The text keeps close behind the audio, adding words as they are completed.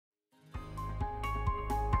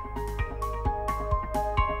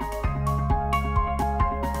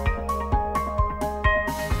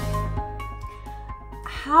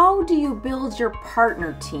How do you build your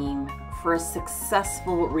partner team for a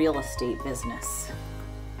successful real estate business?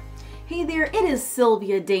 Hey there, it is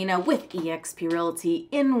Sylvia Dana with eXp Realty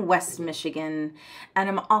in West Michigan, and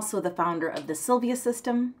I'm also the founder of the Sylvia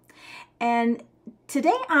System. And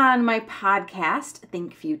today on my podcast,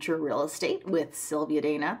 ThinkFuture Real Estate with Sylvia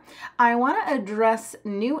Dana, I want to address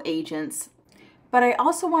new agents, but I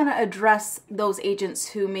also want to address those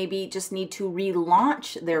agents who maybe just need to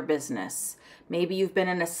relaunch their business. Maybe you've been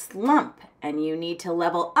in a slump and you need to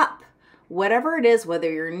level up. Whatever it is, whether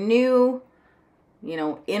you're new,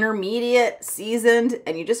 intermediate, seasoned,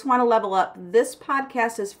 and you just want to level up, this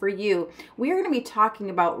podcast is for you. We are going to be talking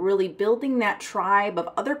about really building that tribe of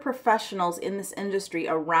other professionals in this industry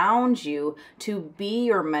around you to be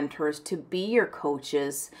your mentors, to be your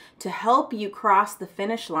coaches, to help you cross the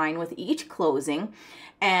finish line with each closing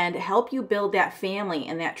and help you build that family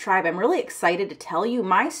and that tribe. I'm really excited to tell you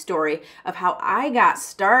my story of how I got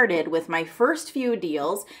started with my first few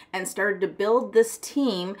deals and started to build this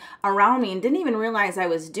team around me and didn't even realize I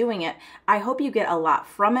was doing it. I hope you get a lot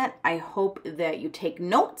from it. I hope that you take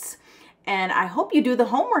notes, and I hope you do the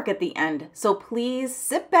homework at the end. So please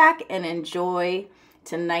sit back and enjoy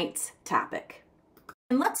tonight's topic.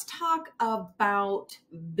 And let's talk about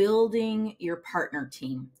building your partner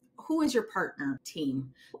team. Who is your partner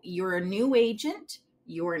team? You're a new agent.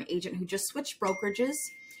 You're an agent who just switched brokerages.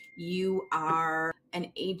 You are an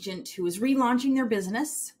agent who is relaunching their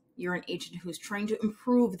business. You're an agent who's trying to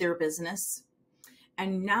improve their business.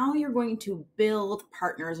 And now you're going to build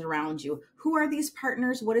partners around you. Who are these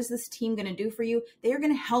partners? What is this team going to do for you? They are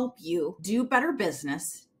going to help you do better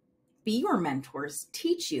business, be your mentors,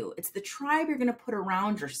 teach you. It's the tribe you're going to put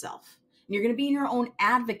around yourself. You're going to be your own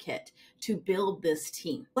advocate to build this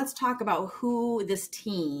team. Let's talk about who this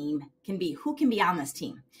team can be. Who can be on this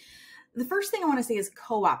team? The first thing I want to say is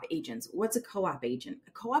co-op agents. What's a co-op agent?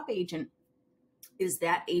 A co-op agent is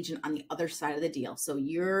that agent on the other side of the deal. So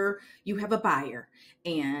you have a buyer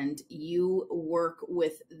and you work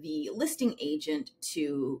with the listing agent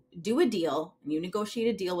to do a deal, and you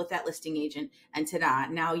negotiate a deal with that listing agent, and ta-da,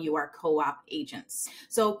 now you are co-op agents.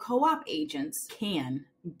 So co-op agents can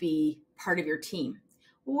be part of your team.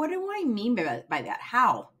 What do I mean by that?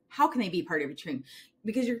 How can they be part of your team?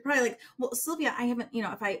 Because you're probably like, well, Sylvia, I haven't,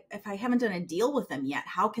 if I haven't done a deal with them yet,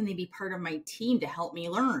 how can they be part of my team to help me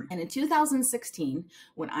learn? And in 2016,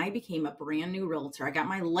 when I became a brand new realtor, I got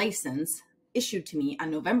my license issued to me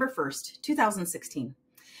on November 1st, 2016.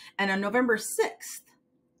 And on November 6th,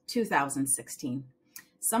 2016,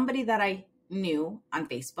 somebody that I knew on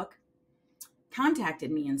Facebook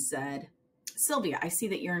contacted me and said, Sylvia, I see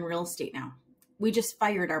that you're in real estate now. We just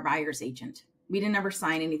fired our buyer's agent. We didn't ever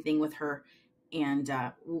sign anything with her. And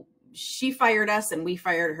she fired us and we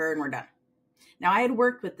fired her and we're done. Now, I had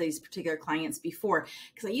worked with these particular clients before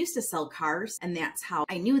because I used to sell cars, and that's how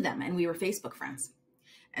I knew them, and we were Facebook friends.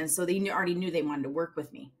 And so they already knew they wanted to work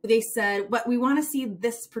with me. They said, but we want to see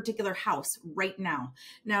this particular house right now.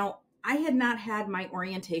 Now, I had not had my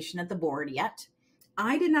orientation at the board yet.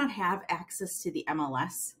 I did not have access to the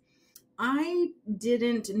MLS. I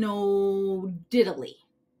didn't know diddly.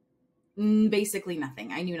 Basically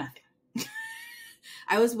nothing. I knew nothing.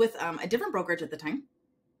 I was with a different brokerage at the time.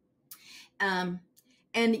 And,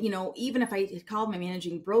 even if I had called my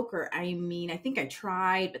managing broker, I think I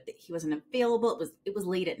tried, but he wasn't available. It was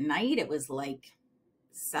late at night. It was like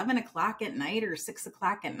 7 o'clock at night or 6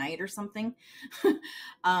 o'clock at night or something.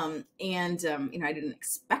 I didn't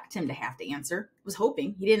expect him to have to answer. I was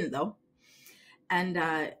hoping. He didn't, though. And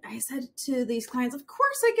I said to these clients, of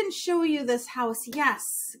course I can show you this house.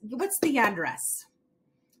 Yes. What's the address?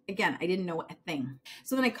 Again, I didn't know a thing.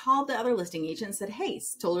 So then I called the other listing agent and said, hey,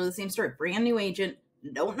 told her the same story. Brand new agent,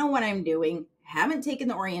 don't know what I'm doing, haven't taken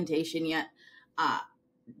the orientation yet,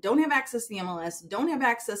 don't have access to the MLS, don't have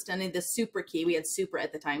access to any of the super key. We had super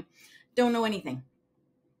at the time. Don't know anything.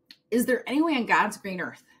 Is there any way on God's green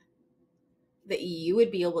earth that you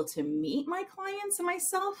would be able to meet my clients and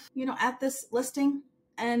myself, at this listing?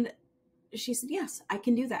 And she said, yes, I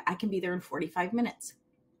can do that. I can be there in 45 minutes.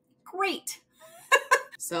 Great.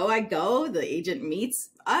 So I go, the agent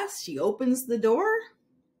meets us. She opens the door,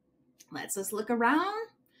 lets us look around,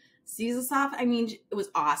 sees us off. It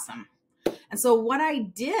was awesome. And so what I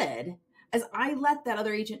did is I let that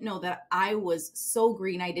other agent know that I was so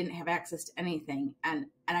green, I didn't have access to anything. And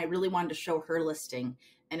I really wanted to show her listing.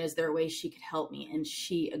 And is there a way she could help me? And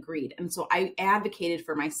she agreed. And so I advocated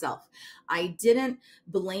for myself. I didn't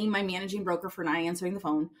blame my managing broker for not answering the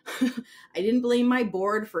phone. I didn't blame my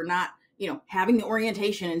board for not, having the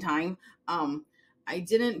orientation in time. I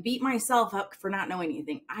didn't beat myself up for not knowing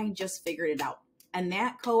anything. I just figured it out. And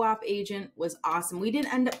that co-op agent was awesome. We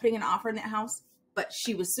didn't end up putting an offer in that house, but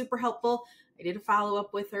she was super helpful. I did a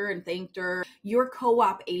follow-up with her and thanked her. Your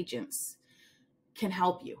co-op agents can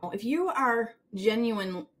help you. If you are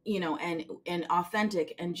genuine, and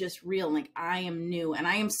authentic and just real, like, I am new and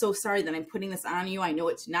I am so sorry that I'm putting this on you. I know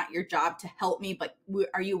it's not your job to help me, but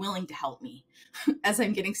are you willing to help me as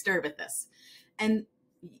I'm getting started with this? And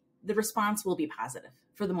the response will be positive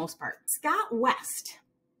for the most part. Scott West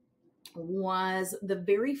was the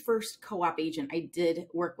very first co-op agent I did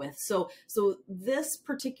work with. So this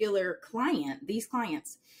particular client, these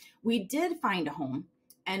clients, we did find a home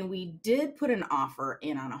and we did put an offer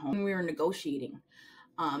in on a home. When we were negotiating,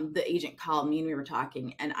 the agent called me and we were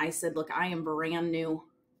talking, and I said, look, I am brand new.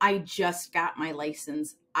 I just got my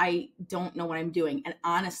license. I don't know what I'm doing. And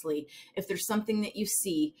honestly, if there's something that you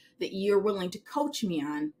see that you're willing to coach me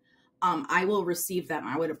on, I will receive that and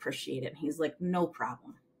I would appreciate it. And he's like, no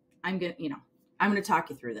problem. I'm going to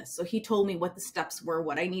talk you through this. So he told me what the steps were,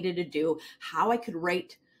 what I needed to do, how I could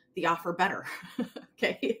write the offer better.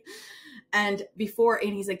 Okay. And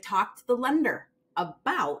he's like, talk to the lender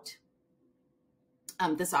about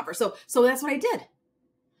this offer. So that's what I did.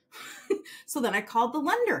 So then I called the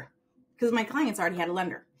lender because my clients already had a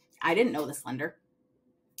lender. I didn't know this lender.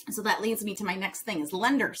 So that leads me to my next thing is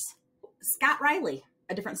lenders. Scott Riley,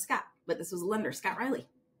 a different Scott, but this was a lender, Scott Riley.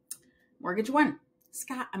 Mortgage One.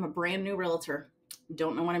 Scott, I'm a brand new realtor.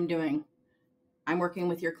 Don't know what I'm doing. I'm working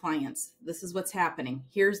with your clients. This is what's happening.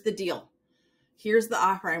 Here's the deal. Here's the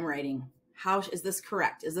offer I'm writing. How is this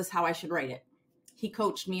correct? Is this how I should write it? He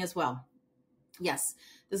coached me as well. Yes,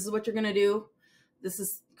 this is what you're going to do. This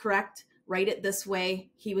is correct. Write it this way.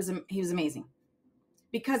 He was amazing.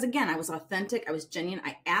 Because again, I was authentic. I was genuine.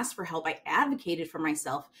 I asked for help. I advocated for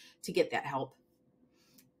myself to get that help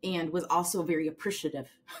and was also very appreciative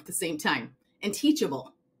at the same time and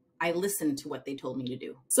teachable. I listened to what they told me to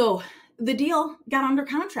do. So the deal got under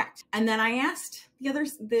contract. And then I asked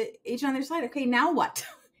the agent on their side, okay, now what?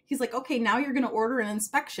 He's like, okay, now you're going to order an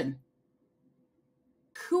inspection.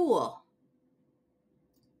 Cool.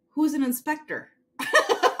 Who's an inspector?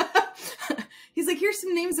 He's like, here's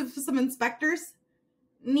some names of some inspectors.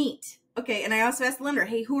 Neat. Okay. And I also asked the lender,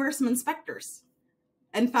 hey, who are some inspectors?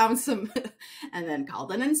 And found some, and then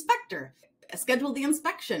called an inspector, scheduled the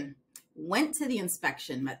inspection, went to the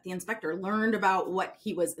inspection, met the inspector, learned about what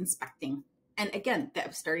he was inspecting. And again, that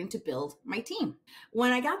was starting to build my team.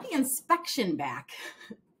 When I got the inspection back,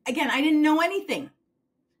 again, I didn't know anything.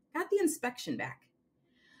 Got the inspection back.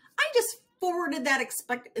 I just forwarded that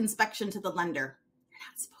inspection to the lender. You're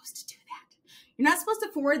not supposed to do that. You're not supposed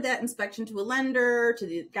to forward that inspection to a lender, to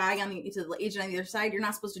the guy to the agent on the other side. You're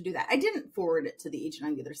not supposed to do that. I didn't forward it to the agent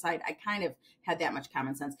on the other side. I kind of had that much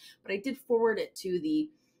common sense, but I did forward it to the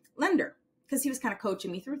lender because he was kind of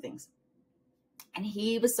coaching me through things. And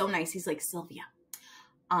he was so nice. He's like, Sylvia,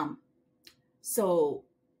 so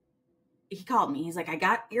he called me. He's like, I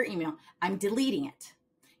got your email. I'm deleting it.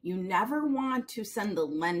 You never want to send the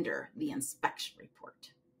lender the inspection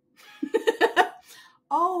report.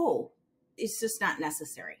 Oh, it's just not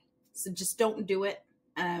necessary. So just don't do it.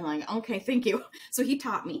 And I'm like, okay, thank you. So he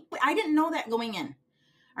taught me. I didn't know that going in. All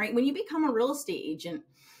right. When you become a real estate agent,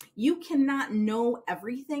 you cannot know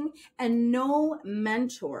everything, and no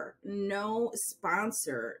mentor, no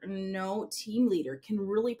sponsor, no team leader can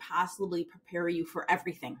really possibly prepare you for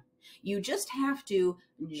everything. You just have to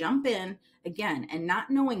jump in again and not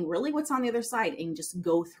knowing really what's on the other side and just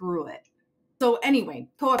go through it. So anyway,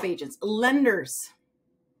 co-op agents, lenders,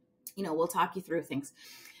 we'll talk you through things.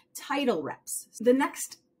 Title reps. The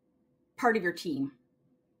next part of your team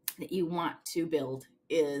that you want to build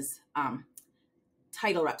is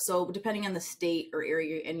title reps. So depending on the state or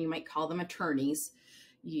area, and you might call them attorneys,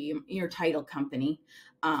 your title company,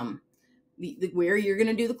 where you're going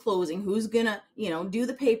to do the closing, who's going to, do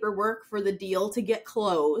the paperwork for the deal to get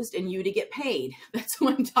closed and you to get paid. That's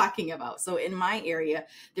what I'm talking about. So in my area,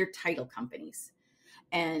 they're title companies.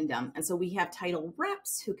 And so we have title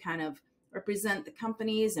reps who kind of represent the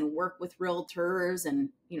companies and work with realtors and,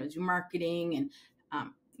 do marketing and,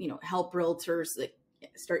 help realtors that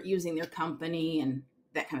start using their company and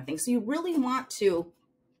that kind of thing. So you really want to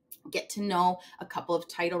get to know a couple of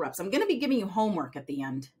title reps. I'm going to be giving you homework at the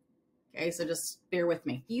end. Okay, so just bear with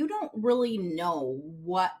me. You don't really know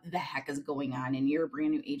what the heck is going on, and you're a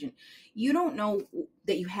brand new agent. You don't know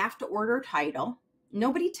that you have to order a title.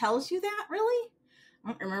 Nobody tells you that, really. I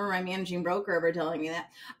don't remember my managing broker ever telling me that.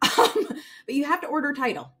 But you have to order a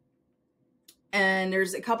title. And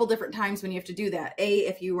there's a couple different times when you have to do that.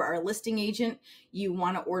 If you are a listing agent, you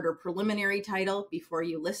want to order preliminary title before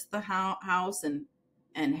you list the house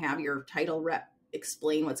and have your title rep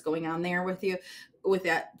explain what's going on there with you. with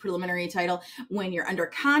that preliminary title. When you're under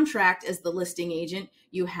contract as the listing agent,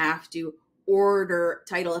 you have to order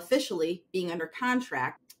title officially, being under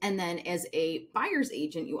contract. And then as a buyer's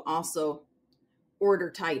agent, you also order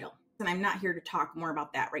title. And I'm not here to talk more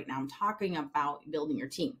about that right now. I'm talking about building your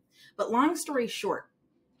team. But long story short,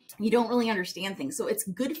 you don't really understand things. So it's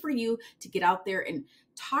good for you to get out there and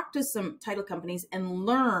talk to some title companies and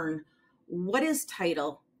learn what is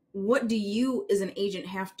title. What do you as an agent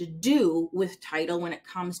have to do with title when it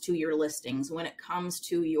comes to your listings, when it comes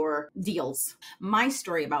to your deals? My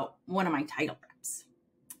story about one of my title reps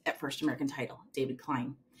at First American Title, David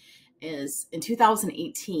Klein, is in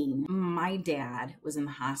 2018, my dad was in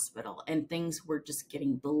the hospital and things were just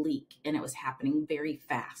getting bleak and it was happening very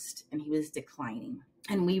fast and he was declining.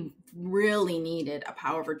 And we really needed a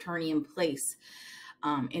power of attorney in place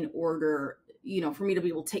in order, for me to be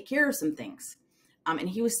able to take care of some things. And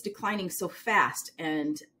he was declining so fast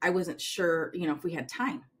and I wasn't sure, if we had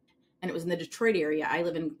time. And it was in the Detroit area. I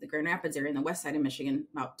live in the Grand Rapids area in the west side of Michigan,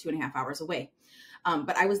 about 2.5 hours away.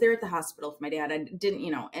 But I was there at the hospital for my dad. I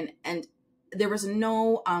didn't, and there was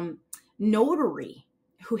no notary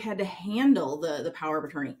who had to handle the power of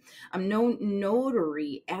attorney. No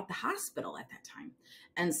notary at the hospital at that time.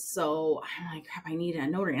 And so I'm like, crap, I need a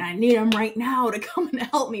notary and I need him right now to come and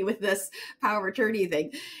help me with this power of attorney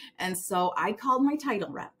thing. And so I called my title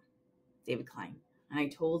rep, David Klein, and I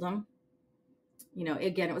told him,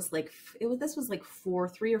 again, this was like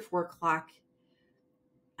 3 or 4 o'clock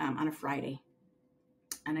on a Friday.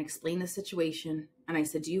 And I explained the situation. And I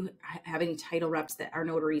said, do you have any title reps that are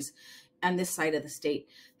notaries on this side of the state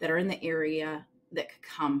that are in the area that could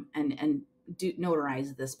come and do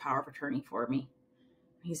notarize this power of attorney for me?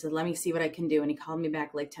 He said, let me see what I can do. And he called me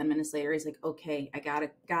back like 10 minutes later. He's like, okay, I got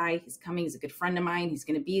a guy. He's coming. He's a good friend of mine. He's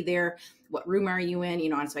going to be there. What room are you in?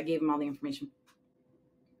 And so I gave him all the information.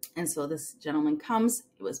 And so this gentleman comes.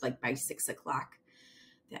 It was like by 6 o'clock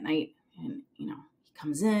that night. And, he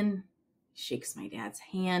comes in, shakes my dad's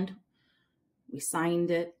hand. We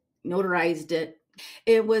signed it, notarized it.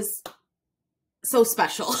 It was so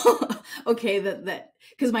special. Okay. That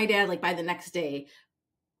because my dad, like by the next day,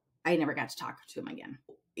 I never got to talk to him again.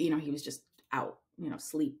 He was just out,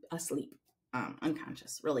 asleep,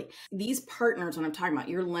 unconscious, really. These partners, when I'm talking about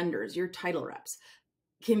your lenders, your title reps,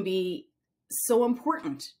 can be so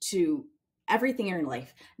important to everything in your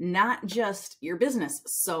life, not just your business.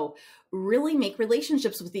 So really make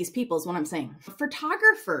relationships with these people is what I'm saying.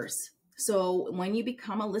 Photographers. So when you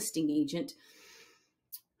become a listing agent,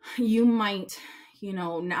 you might,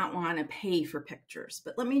 not want to pay for pictures,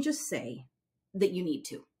 but let me just say that you need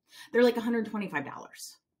to. They're like $125.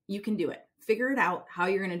 You can do it. Figure it out how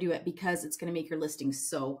you're going to do it because it's going to make your listing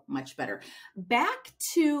so much better. Back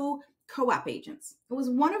to co-op agents. It was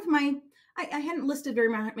one of my, I hadn't listed very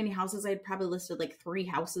many houses. I had probably listed like 3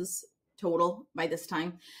 houses total by this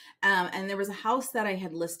time. And there was a house that I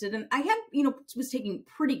had listed and I had, was taking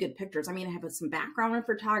pretty good pictures. I mean, I have some background in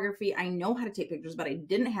photography. I know how to take pictures, but I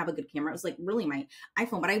didn't have a good camera. It was like really my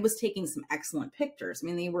iPhone, but I was taking some excellent pictures. I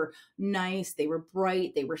mean, they were nice. They were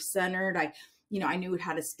bright. They were centered. I knew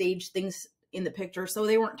how to stage things in the picture. So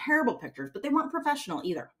they weren't terrible pictures, but they weren't professional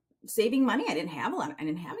either. Saving money. I didn't have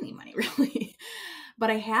any money really,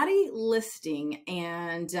 but I had a listing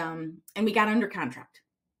and we got under contract.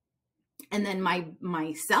 And then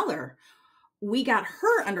my seller, we got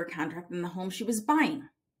her under contract in the home she was buying.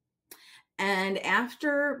 And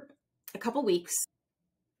after a couple weeks,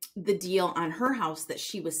 the deal on her house that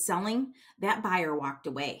she was selling, that buyer walked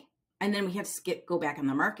away. And then we had to go back on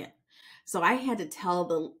the market. So I had to tell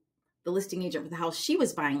the listing agent for the house she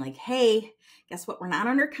was buying, like, hey, guess what? We're not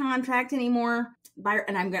under contract anymore. Buyer,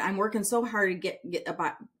 and I'm working so hard to get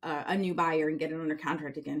a new buyer and get it under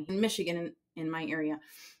contract again. In Michigan, in my area,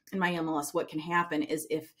 in my MLS, what can happen is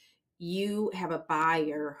if you have a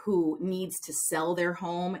buyer who needs to sell their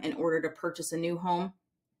home in order to purchase a new home,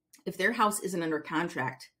 if their house isn't under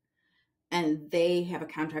contract and they have a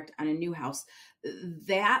contract on a new house,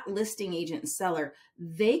 that listing agent and seller,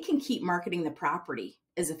 they can keep marketing the property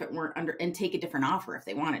as if it weren't under and take a different offer if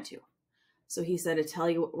they wanted to. So he said, to tell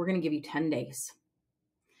you, we're going to give you 10 days.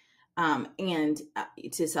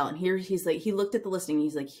 To sell. And here he's like, he looked at the listing.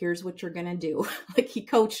 He's like, here's what you're going to do. Like he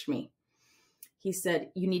coached me. He said,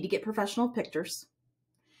 you need to get professional pictures.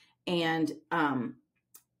 And,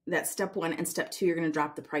 that's step 1. And step 2, you're going to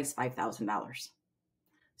drop the price $5,000.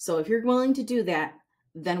 So if you're willing to do that,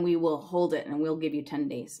 then we will hold it and we'll give you 10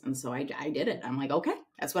 days. And so I did it. I'm like, okay,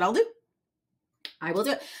 that's what I'll do. I will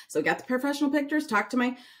do it. So I got the professional pictures, talked to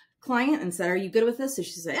my client and said, are you good with this? So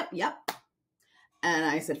she said, yep. And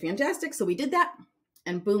I said, fantastic. So we did that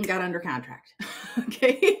and boom, got under contract.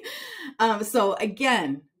 Okay. So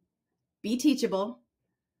again, be teachable,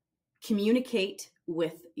 communicate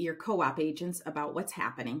with your co-op agents about what's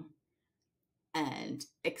happening, and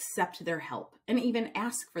accept their help and even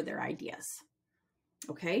ask for their ideas.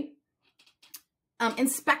 Okay.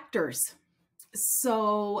 Inspectors.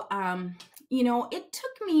 So, it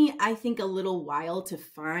took me, I think, a little while to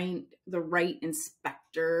find the right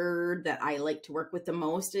inspector that I like to work with the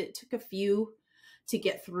most. It took a few to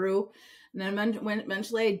get through. And then when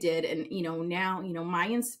eventually I did, and now my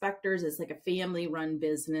inspectors is like a family-run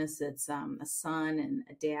business. It's a son and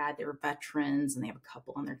a dad. They're veterans, and they have a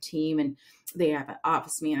couple on their team, and they have an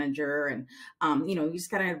office manager, and you just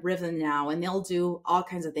gotta riv them now, and they'll do all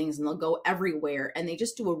kinds of things, and they'll go everywhere, and they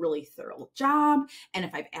just do a really thorough job. And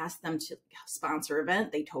if I've asked them to sponsor an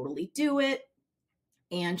event, they totally do it.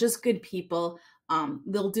 And just good people.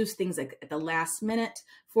 They'll do things like at the last minute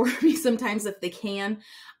for me sometimes if they can,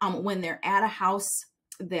 when they're at a house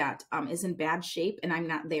that is in bad shape and I'm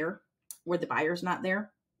not there, where the buyer's not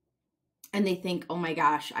there, and they think, oh my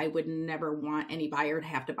gosh, I would never want any buyer to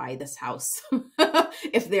have to buy this house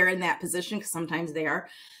if they're in that position, because sometimes they are.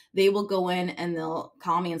 They will go in and they'll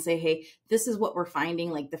call me and say, hey, this is what we're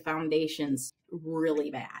finding, like the foundation's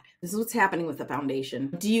really bad. This is what's happening with the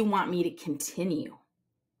foundation. Do you want me to continue?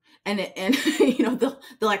 And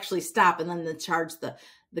they'll actually stop, and then they'll charge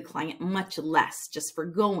the client much less just for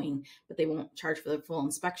going, but they won't charge for the full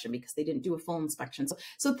inspection because they didn't do a full inspection.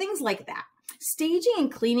 So things like that. Staging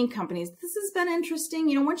and cleaning companies. This has been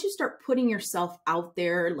interesting. Once you start putting yourself out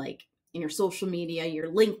there, like in your social media,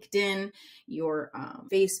 your LinkedIn, your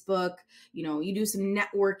Facebook, you do some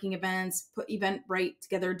networking events, put Eventbrite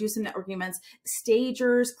together, do some networking events,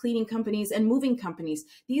 stagers, cleaning companies, and moving companies.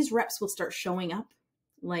 These reps will start showing up,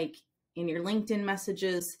 like in your LinkedIn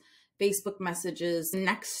messages, Facebook messages,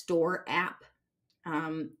 Nextdoor app.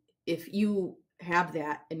 If you have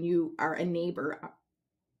that and you are a neighbor,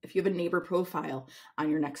 if you have a neighbor profile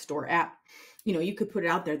on your Nextdoor app, you could put it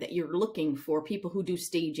out there that you're looking for people who do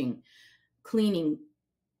staging, cleaning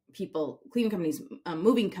people, cleaning companies,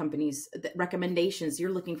 moving companies, recommendations.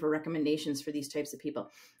 You're looking for recommendations for these types of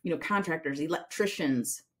people, contractors,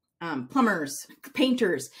 electricians, plumbers,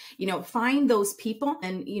 painters, find those people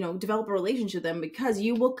and, develop a relationship with them, because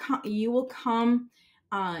you will come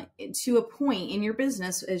to a point in your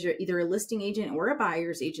business as you're either a listing agent or a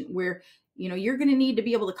buyer's agent where, you're going to need to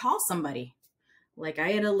be able to call somebody. Like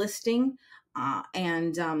I had a listing,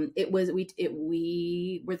 and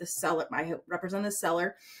we were the seller. I represent the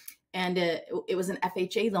seller, and it was an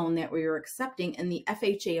FHA loan that we were accepting, and the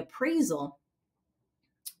FHA appraisal,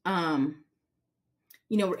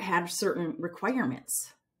 had certain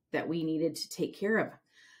requirements that we needed to take care of,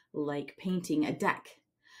 like painting a deck.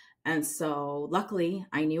 And so luckily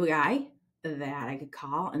I knew a guy that I could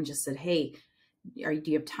call and just said, hey, do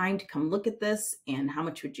you have time to come look at this? And how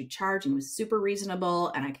much would you charge? And it was super reasonable,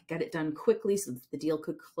 and I could get it done quickly so that the deal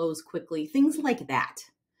could close quickly, things like that.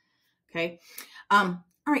 Okay. All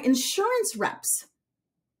right. Insurance reps.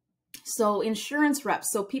 So insurance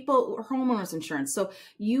reps, so people, homeowners insurance. So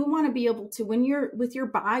you want to be able to, when you're with your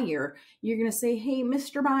buyer, you're going to say, hey,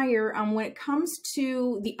 Mr. Buyer, when it comes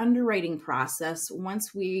to the underwriting process,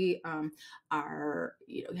 once we are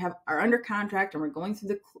under contract and we're going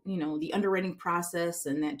through the underwriting process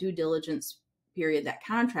and that due diligence period, that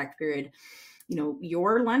contract period,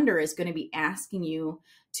 your lender is going to be asking you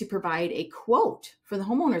to provide a quote for the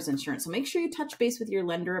homeowner's insurance. So make sure you touch base with your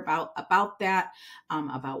lender about that,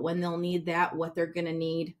 about when they'll need that, what they're going to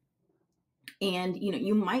need. And,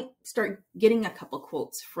 you might start getting a couple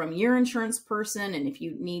quotes from your insurance person. And if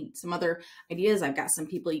you need some other ideas, I've got some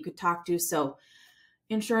people you could talk to. So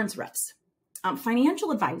insurance reps,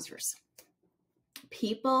 financial advisors,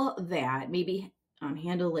 people that maybe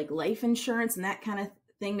handle like life insurance and that kind of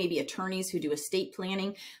thing, maybe attorneys who do estate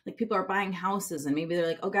planning. Like people are buying houses and maybe they're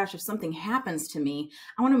like, oh gosh, if something happens to me,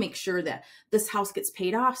 I want to make sure that this house gets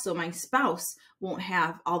paid off so my spouse won't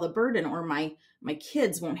have all the burden, or my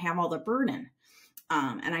kids won't have all the burden.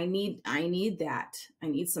 And I need that. I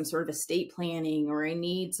need some sort of estate planning, or I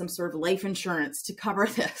need some sort of life insurance to cover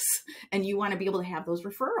this. And you want to be able to have those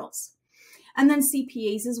referrals. And then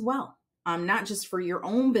CPAs as well, not just for your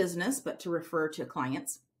own business, but to refer to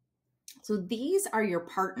clients. So these are your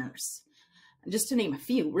partners, just to name a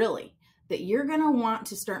few, really, that you're going to want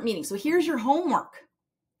to start meeting. So here's your homework.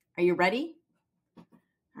 Are you ready?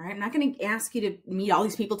 All right. I'm not going to ask you to meet all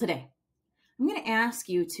these people today. I'm going to ask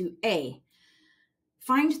you to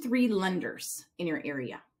find 3 lenders in your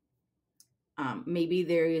area. Maybe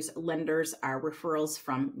these lenders are referrals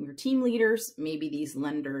from your team leaders. Maybe these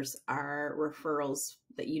lenders are referrals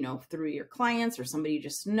that you know through your clients or somebody you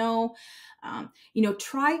just know.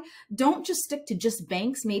 Don't just stick to just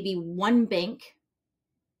banks. Maybe one bank.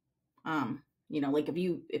 Like if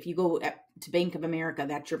you go to Bank of America,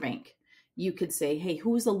 that's your bank. You could say, hey,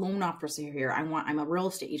 who's a loan officer here? I'm a real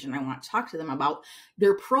estate agent. I want to talk to them about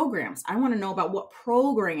their programs. I want to know about what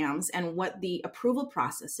programs and what the approval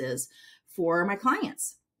process is for my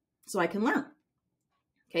clients so I can learn.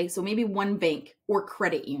 Okay, so maybe one bank or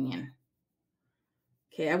credit union.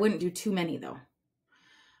 Okay, I wouldn't do too many though.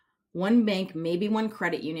 One bank, maybe one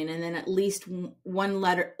credit union, and then at least one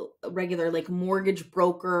regular like mortgage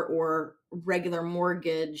broker or regular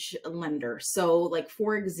mortgage lender. So like,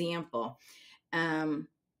 for example,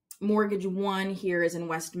 Mortgage One here is in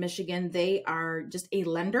West Michigan. They are just a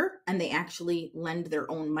lender and they actually lend their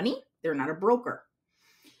own money. They're not a broker.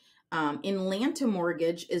 Atlanta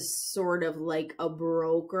Mortgage is sort of like a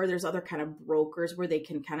broker. There's other kind of brokers where they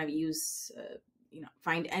can kind of use,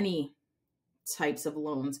 find any types of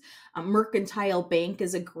loans. Mercantile Bank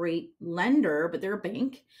is a great lender, but they're a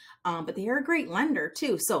bank, but they are a great lender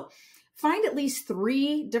too. So find at least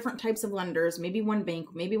 3 different types of lenders, maybe one bank,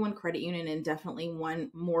 maybe one credit union, and definitely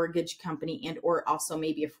one mortgage company, and or also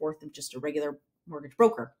maybe a 4th of just a regular mortgage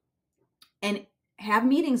broker. And have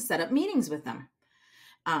meetings, set up meetings with them.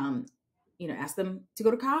 Ask them to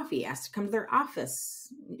go to coffee, ask to come to their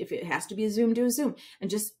office. If it has to be a Zoom, do a Zoom. And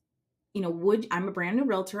just, I'm a brand new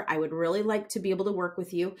realtor. I would really like to be able to work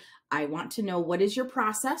with you. I want to know, what is your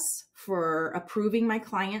process for approving my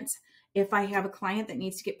clients? If I have a client that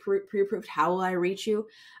needs to get pre-approved, how will I reach you?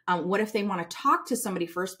 What if they want to talk to somebody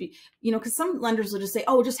first? Because some lenders will just say,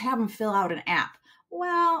 oh, just have them fill out an app.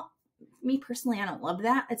 Well, me personally, I don't love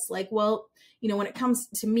that. It's like, well, when it comes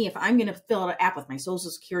to me, if I'm going to fill out an app with my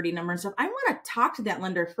social security number and stuff, I want to talk to that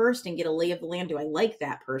lender first and get a lay of the land. Do I like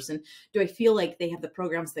that person? Do I feel like they have the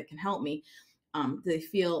programs that can help me? Do I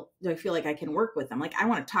feel like I can work with them? Like, I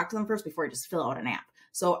want to talk to them first before I just fill out an app.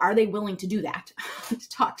 So are they willing to do that, to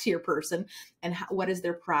talk to your person? And what is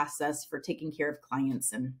their process for taking care of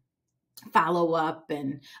clients and follow up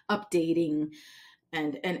and updating?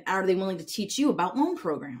 And are they willing to teach you about loan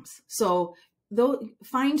programs? So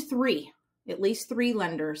find at least three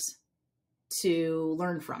lenders to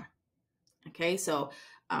learn from. Okay, so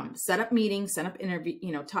set up meetings, set up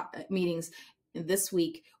meetings this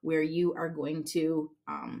week where you are going to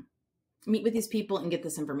meet with these people and get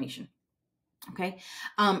this information. Okay.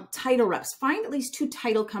 Title reps, find at least 2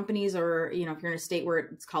 title companies, or, if you're in a state where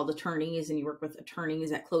it's called attorneys and you work with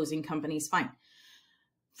attorneys at closing companies, fine.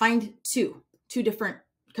 Find two different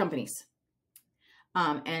companies,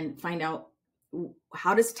 and find out,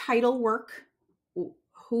 how does title work?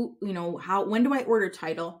 When do I order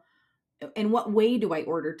title? In what way do I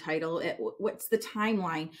order title? What's the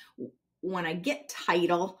timeline? When I get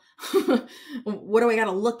title, what do I got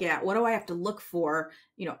to look at? What do I have to look for?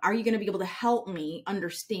 Are you going to be able to help me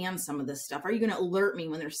understand some of this stuff? Are you going to alert me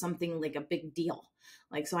when there's something like a big deal?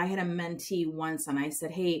 Like, so I had a mentee once and I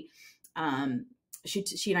said, hey, she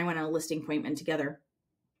and I went on a listing appointment together.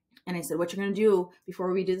 And I said, what you're going to do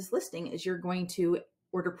before we do this listing is you're going to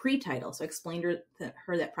order pre-title. So I explained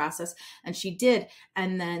her that process, and she did.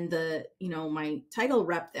 And then my title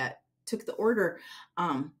rep that took the order,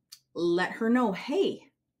 let her know, hey,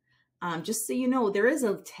 just so you know, there is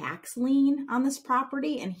a tax lien on this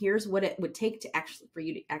property, and here's what it would take for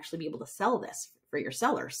you to actually be able to sell this for your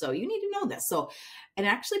seller. So you need to know this. So it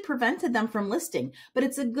actually prevented them from listing. But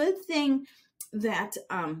it's a good thing that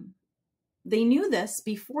they knew this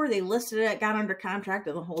before they listed it, got under contract,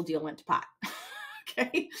 and the whole deal went to pot.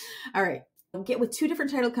 Okay. All right. Get with 2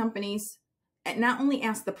 different title companies, and not only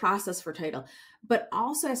ask the process for title, but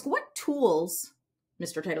also ask, what tools,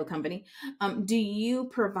 Mr. Title Company, do you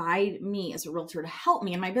provide me as a realtor to help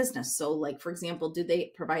me in my business? So like, for example, do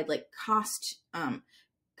they provide like cost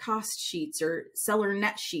sheets or seller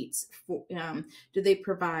net sheets? Do they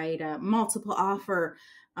provide multiple offer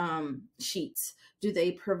sheets? Do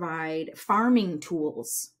they provide farming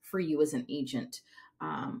tools for you as an agent?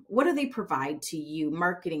 What do they provide to you?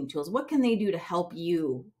 Marketing tools. What can they do to help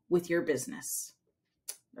you with your business?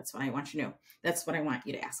 That's what I want you to know. That's what I want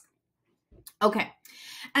you to ask. Okay.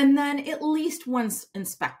 And then at least one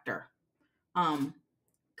inspector,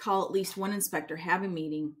 call at least one inspector, have a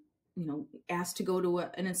meeting, ask to go to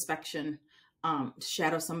an inspection,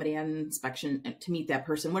 shadow somebody at an inspection to meet that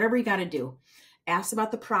person, whatever you got to do. Ask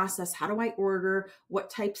about the process. How do I order? What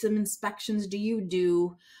types of inspections do you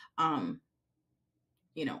do?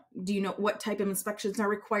 do you know what type of inspections are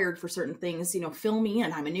required for certain things? Fill me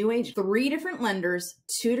in. I'm a new agent. 3 different lenders,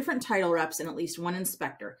 2 different title reps, and at least 1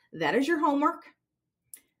 inspector. That is your homework.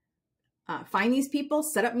 Find these people,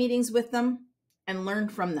 set up meetings with them, and learn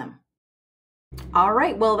from them. All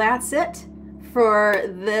right, well, that's it for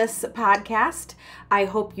this podcast. I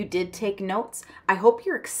hope you did take notes. I hope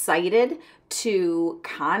you're excited to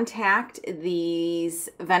contact these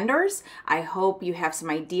vendors. I hope you have some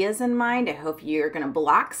ideas in mind. I hope you're going to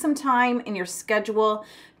block some time in your schedule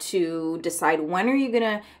to decide when are you going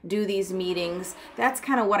to do these meetings. That's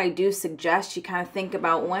kind of what I do suggest. You kind of think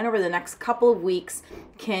about when over the next couple of weeks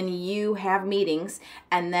can you have meetings,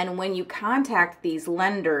 and then when you contact these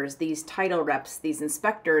lenders, these title reps, these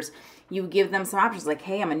inspectors, you give them some options like,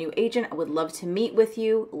 hey, I'm a new agent. I would love to meet with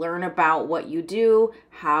you, learn about what you do,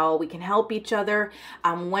 how we can help each other.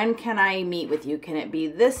 When can I meet with you? Can it be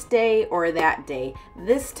this day or that day,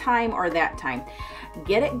 this time or that time?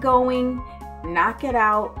 Get it going, knock it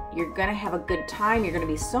out. You're going to have a good time. You're going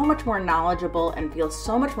to be so much more knowledgeable and feel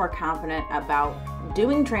so much more confident about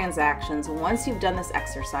doing transactions once you've done this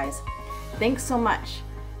exercise. Thanks so much.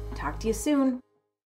 Talk to you soon.